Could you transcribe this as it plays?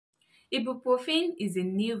Ibuprofen is a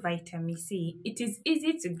new vitamin C. It is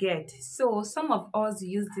easy to get, so some of us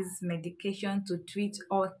use this medication to treat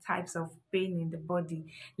all types of pain in the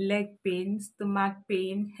body: leg pain, stomach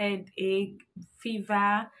pain, headache,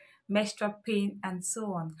 fever, menstrual pain, and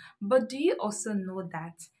so on. But do you also know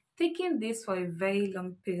that taking this for a very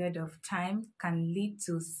long period of time can lead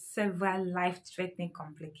to several life-threatening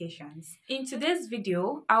complications? In today's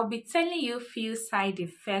video, I'll be telling you few side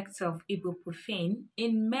effects of ibuprofen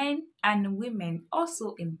in men and women,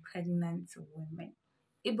 also in pregnant women.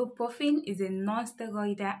 Ibuprofen is a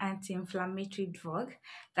non-steroidal anti-inflammatory drug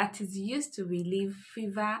that is used to relieve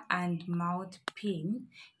fever and mild pain.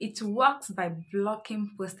 It works by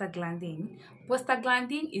blocking prostaglandin.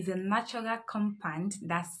 Prostaglandin is a natural compound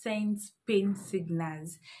that sends pain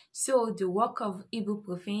signals. So the work of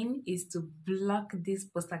ibuprofen is to block this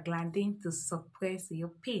prostaglandin to suppress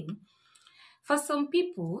your pain. For some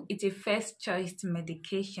people, it's a first choice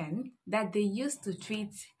medication that they use to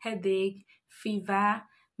treat headache, fever,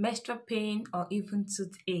 menstrual pain, or even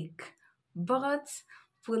toothache. But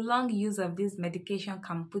prolonged use of this medication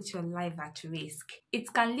can put your life at risk.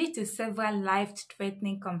 It can lead to several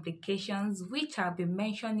life-threatening complications, which I'll be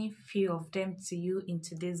mentioning few of them to you in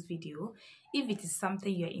today's video. If it is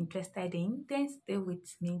something you're interested in, then stay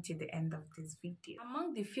with me to the end of this video.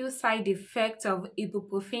 Among the few side effects of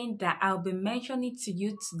ibuprofen that I'll be mentioning to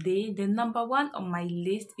you today, the number one on my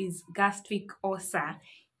list is gastric ulcer.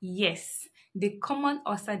 Yes, the common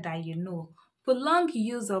ulcer that you know. Prolonged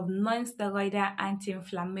use of non-steroidal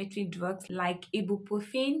anti-inflammatory drugs like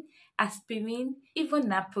ibuprofen, aspirin, even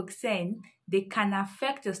naproxen, they can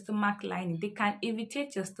affect your stomach lining. They can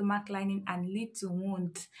irritate your stomach lining and lead to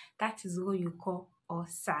wounds. That is what you call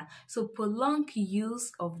ulcer. So prolonged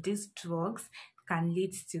use of these drugs can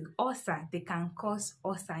lead to ulcer. They can cause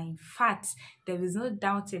ulcer. In fact, there is no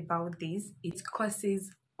doubt about this. It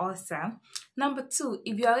causes ulcer. Number two,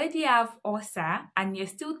 if you already have ulcer and you're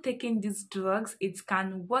still taking these drugs, it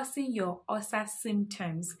can worsen your ulcer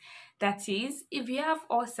symptoms. That is, if you have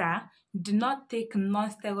ulcer, do not take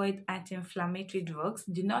non-steroid anti-inflammatory drugs.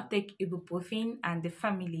 Do not take ibuprofen and the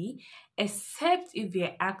family, except if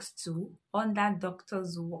you're asked to under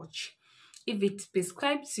doctor's watch. If it's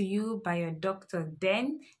prescribed to you by your doctor,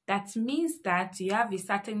 then that means that you have a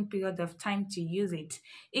certain period of time to use it,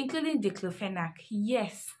 including diclofenac.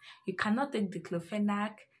 Yes, you cannot take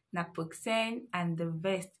diclofenac, naproxen, and the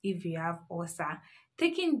rest if you have ulcer.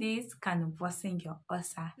 Taking this can worsen your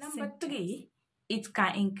ulcer. Number three, it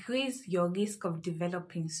can increase your risk of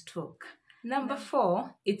developing stroke. Number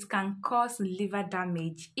four, it can cause liver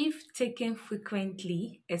damage if taken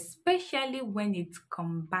frequently, especially when it's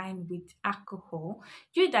combined with alcohol.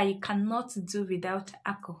 You that you cannot do without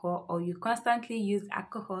alcohol, or you constantly use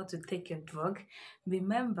alcohol to take your drug,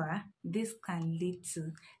 remember this can lead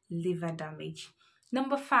to liver damage.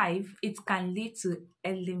 Number five, it can lead to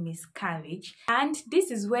early miscarriage. And this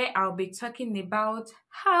is where I'll be talking about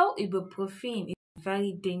how ibuprofen is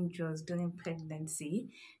very dangerous during pregnancy.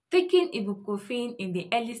 Taking ibuprofen in the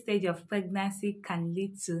early stage of pregnancy can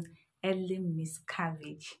lead to early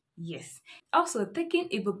miscarriage. Yes. Also, taking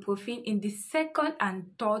ibuprofen in the second and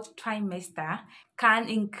third trimester can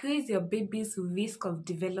increase your baby's risk of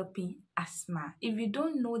developing asthma. If you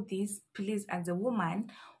don't know this, please, as a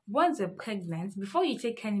woman, once you're pregnant, before you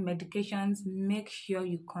take any medications, make sure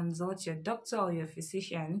you consult your doctor or your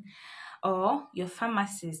physician or your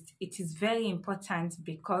pharmacist. It is very important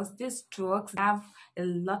because these drugs have a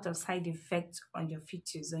lot of side effects on your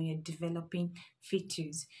fetus, on your developing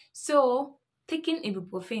fetus. So taking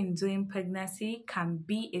ibuprofen during pregnancy can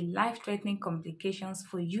be a life-threatening complications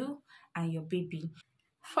for you and your baby.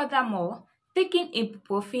 Furthermore, taking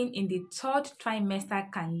ibuprofen in the third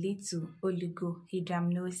trimester can lead to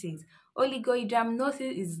oligohydramnios. Oligohydramnios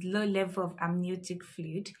is low level of amniotic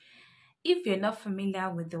fluid. If you're not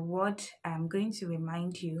familiar with the word, I'm going to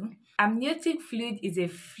remind you. Amniotic fluid is a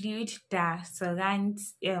fluid that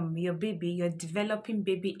surrounds your baby, your developing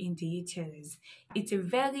baby in the uterus. It's a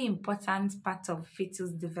very important part of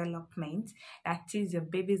fetus development, that is your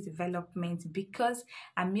baby's development, because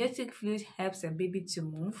amniotic fluid helps your baby to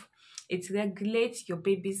move. It regulates your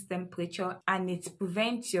baby's temperature and it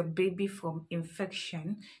prevents your baby from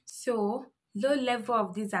infection. So low level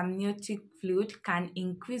of this amniotic fluid can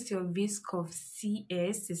increase your risk of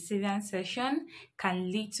CS, cesarean section,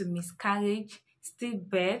 can lead to miscarriage,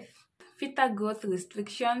 stillbirth, fetal growth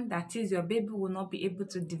restriction, that is your baby will not be able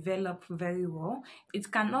to develop very well.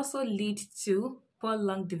 It can also lead to poor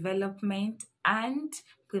lung development and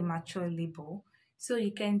premature labor. So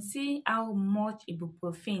you can see how much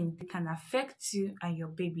ibuprofen can affect you and your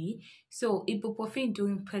baby. So ibuprofen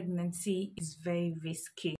during pregnancy is very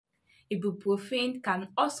risky. Ibuprofen can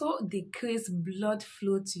also decrease blood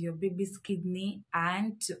flow to your baby's kidney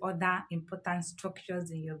and to other important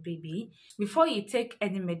structures in your baby. Before you take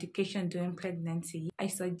any medication during pregnancy, I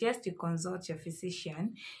suggest you consult your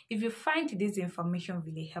physician. If you find this information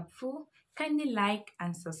really helpful, kindly like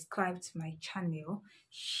and subscribe to my channel.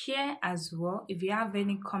 Share as well. If you have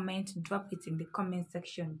any comment, drop it in the comment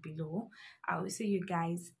section below. I will see you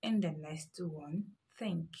guys in the next one.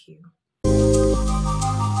 Thank you.